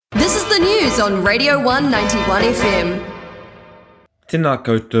news on Radio 191 FM. Tēnā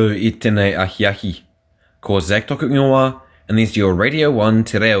koutou I tēnei ahiahi. Ko Zach toku ingoa, and these are your Radio 1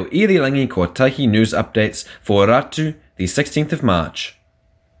 Te Reo Irirangi Ko Tahi news updates for Ratu, the 16th of March.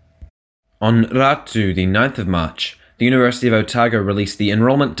 On Ratu, the 9th of March, the University of Otago released the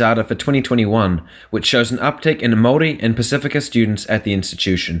enrolment data for 2021, which shows an uptake in Māori and Pacifica students at the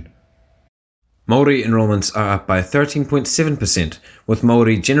institution. Māori enrolments are up by 13.7%, with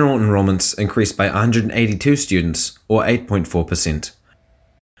Māori general enrolments increased by 182 students, or 8.4%.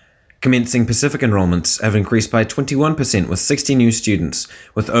 Commencing Pacific enrolments have increased by 21% with 60 new students,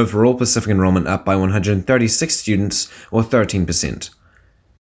 with overall Pacific enrolment up by 136 students, or 13%.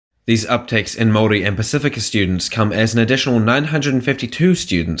 These uptakes in Māori and Pacifica students come as an additional 952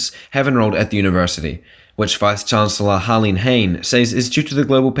 students have enrolled at the university, which Vice-Chancellor Harleen Hayne says is due to the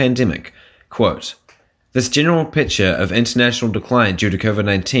global pandemic. Quote, "This general picture of international decline due to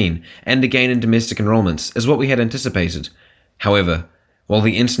COVID-19 and a gain in domestic enrollments is what we had anticipated. However, while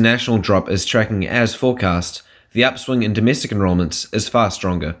the international drop is tracking as forecast, the upswing in domestic enrollments is far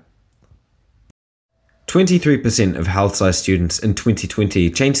stronger." 23% of health science students in 2020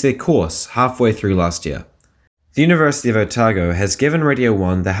 changed their course halfway through last year. The University of Otago has given Radio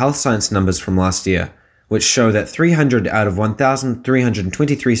 1 the health science numbers from last year, which show that 300 out of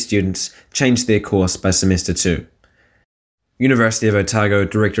 1,323 students changed their course by semester 2. University of Otago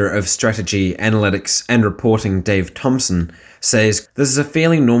Director of Strategy, Analytics and Reporting Dave Thompson says this is a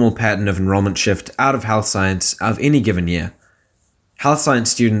fairly normal pattern of enrollment shift out of health science of any given year. Health science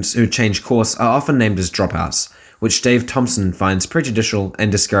students who change course are often named as dropouts, which Dave Thompson finds prejudicial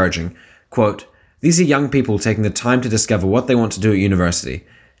and discouraging. Quote, "These are young people taking the time to discover what they want to do at university.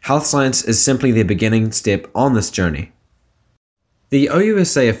 Health science is simply their beginning step on this journey." The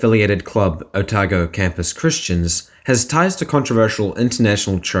OUSA-affiliated club, Otago Campus Christians, has ties to controversial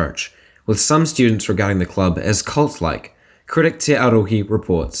international church, with some students regarding the club as cult-like, critic Te Arohi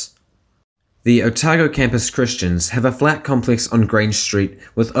reports. The Otago Campus Christians have a flat complex on Grange Street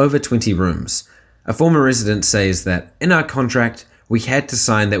with over 20 rooms. A former resident says that, "In our contract, we had to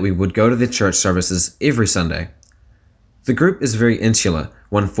sign that we would go to the church services every Sunday." The group is very insular,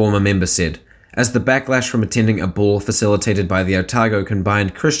 one former member said, as the backlash from attending a ball facilitated by the Otago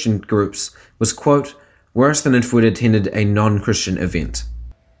combined Christian groups was, quote, "worse than if we'd attended a non-Christian event."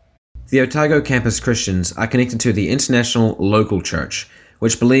 The Otago Campus Christians are connected to the International Local Church,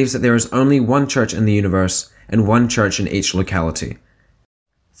 which believes that there is only one church in the universe and one church in each locality.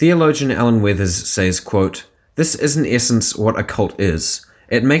 Theologian Alan Weathers says, quote, "This is in essence what a cult is.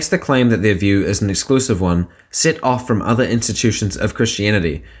 It makes the claim that their view is an exclusive one, set off from other institutions of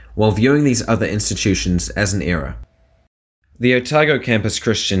Christianity, while viewing these other institutions as an error." The Otago Campus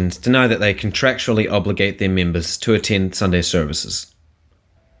Christians deny that they contractually obligate their members to attend Sunday services.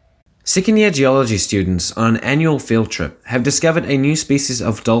 Second-year geology students on an annual field trip have discovered a new species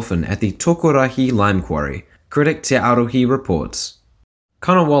of dolphin at the Tokorahi Lime Quarry, critic Te Arohi reports.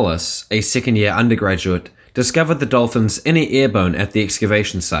 Connor Wallace, a second-year undergraduate, discovered the dolphin's inner ear bone at the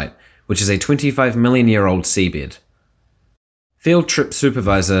excavation site, which is a 25 million-year-old seabed. Field trip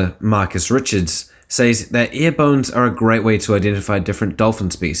supervisor Marcus Richards says that ear bones are a great way to identify different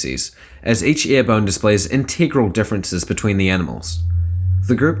dolphin species, as each ear bone displays integral differences between the animals.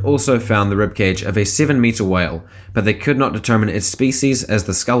 The group also found the ribcage of a 7-meter whale, but they could not determine its species as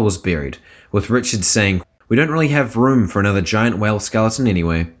the skull was buried, with Richards saying, "We don't really have room for another giant whale skeleton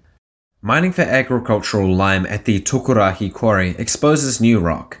anyway." Mining for agricultural lime at the Tokorahi quarry exposes new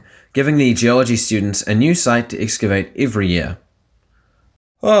rock, giving the geology students a new site to excavate every year.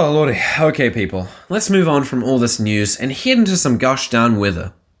 Oh lordy, okay people, let's move on from all this news and head into some gosh darn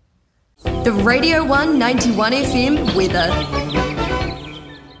weather. The Radio 191 FM weather.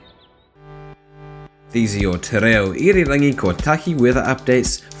 These are your Te Reo Irirangi Ko Tahi weather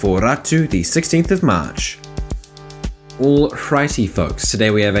updates for Ratu, the 16th of March. Alrighty folks,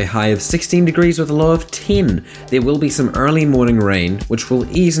 today we have a high of 16 degrees with a low of 10. There will be some early morning rain, which will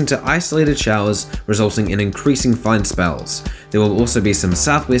ease into isolated showers, resulting in increasing fine spells. There will also be some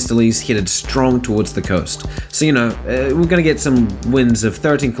southwesterlies headed strong towards the coast. So we're going to get some winds of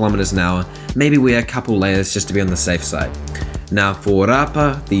 13 kilometers an hour, maybe wear a couple layers just to be on the safe side. Now for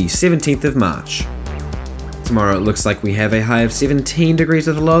Rapa, the 17th of March. Tomorrow it looks like we have a high of 17 degrees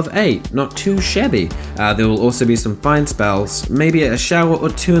with a low of 8, not too shabby. There will also be some fine spells, maybe a shower or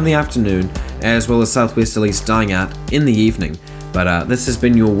two in the afternoon, as well as southwesterlies dying out in the evening. But this has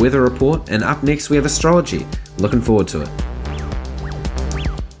been your weather report, and up next we have astrology. Looking forward to it.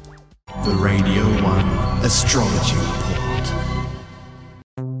 The Radio 1 Astrology Report.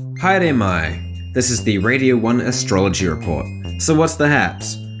 Haere mai. This is the Radio 1 Astrology Report. So what's the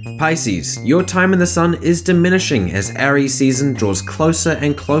haps? Pisces, your time in the sun is diminishing as Aries season draws closer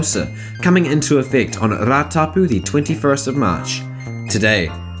and closer, coming into effect on Ratapu the 21st of March. Today,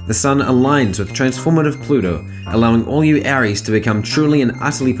 the sun aligns with transformative Pluto, allowing all you Aries to become truly and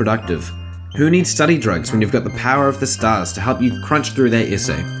utterly productive. Who needs study drugs when you've got the power of the stars to help you crunch through that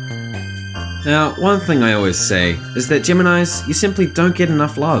essay? Now, one thing I always say is that Geminis, you simply don't get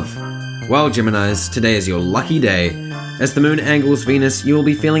enough love. Well, Geminis, today is your lucky day. As the moon angles Venus, you will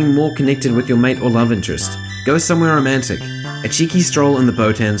be feeling more connected with your mate or love interest. Go somewhere romantic. A cheeky stroll in the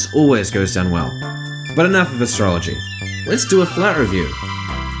Botans always goes down well. But enough of astrology. Let's do a flat review.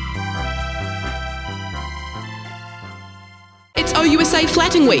 It's OUSA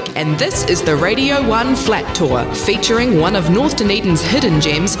Flatting Week, and this is the Radio 1 Flat Tour, featuring one of North Dunedin's hidden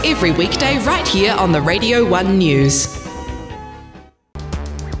gems every weekday right here on the Radio 1 News.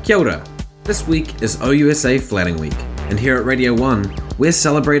 Kia ora. This week is OUSA Flatting Week, and here at Radio 1, we're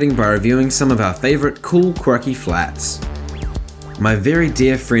celebrating by reviewing some of our favourite cool, quirky flats. My very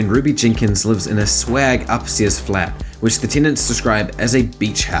dear friend Ruby Jenkins lives in a swag upstairs flat, which the tenants describe as a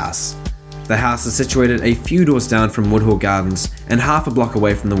beach house. The house is situated a few doors down from Woodhall Gardens and half a block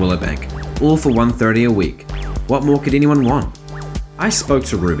away from the Willowbank, all for $130 a week. What more could anyone want? I spoke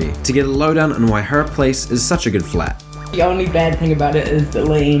to Ruby to get a lowdown on why her place is such a good flat. The only bad thing about it is the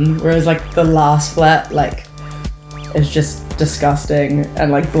lean, whereas like the last flat, like, is just disgusting and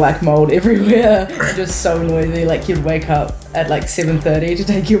like black mold everywhere, just so noisy. Like you'd wake up at like 7:30 to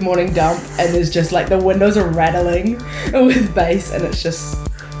take your morning dump and there's just like the windows are rattling with bass and it's just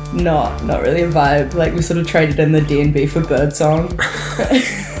not really a vibe. Like we sort of traded in the DNB for Birdsong.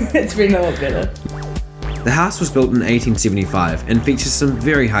 It's been a lot better. The house was built in 1875 and features some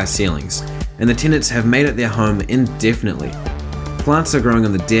very high ceilings, and the tenants have made it their home indefinitely. Plants are growing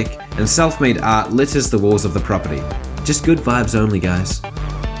on the deck, and self-made art litters the walls of the property. Just good vibes only, guys.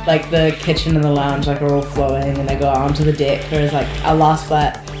 Like the kitchen and the lounge like are all flowing and they go onto the deck, whereas like our last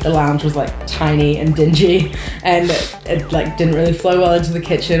flat, the lounge was like tiny and dingy and it like didn't really flow well into the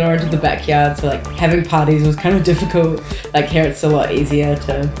kitchen or into the backyard, so like having parties was kind of difficult. Like here it's a lot easier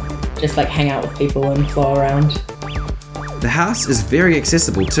to just like hang out with people and flow around. The house is very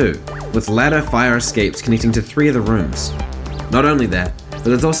accessible too, with ladder fire escapes connecting to 3 of the rooms. Not only that, but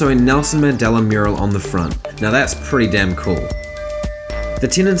there's also a Nelson Mandela mural on the front. Now that's pretty damn cool. The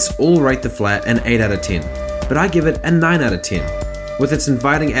tenants all rate the flat an 8 out of 10, but I give it a 9 out of 10. With its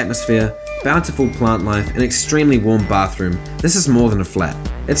inviting atmosphere, bountiful plant life, and extremely warm bathroom, this is more than a flat.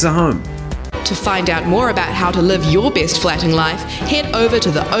 It's a home. To find out more about how to live your best flatting life, head over to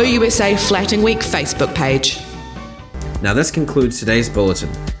the OUSA Flatting Week Facebook page. Now this concludes today's bulletin.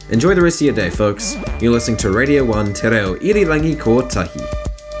 Enjoy the rest of your day, folks. You're listening to Radio 1 Te Reo Irirangi Ko Tahi.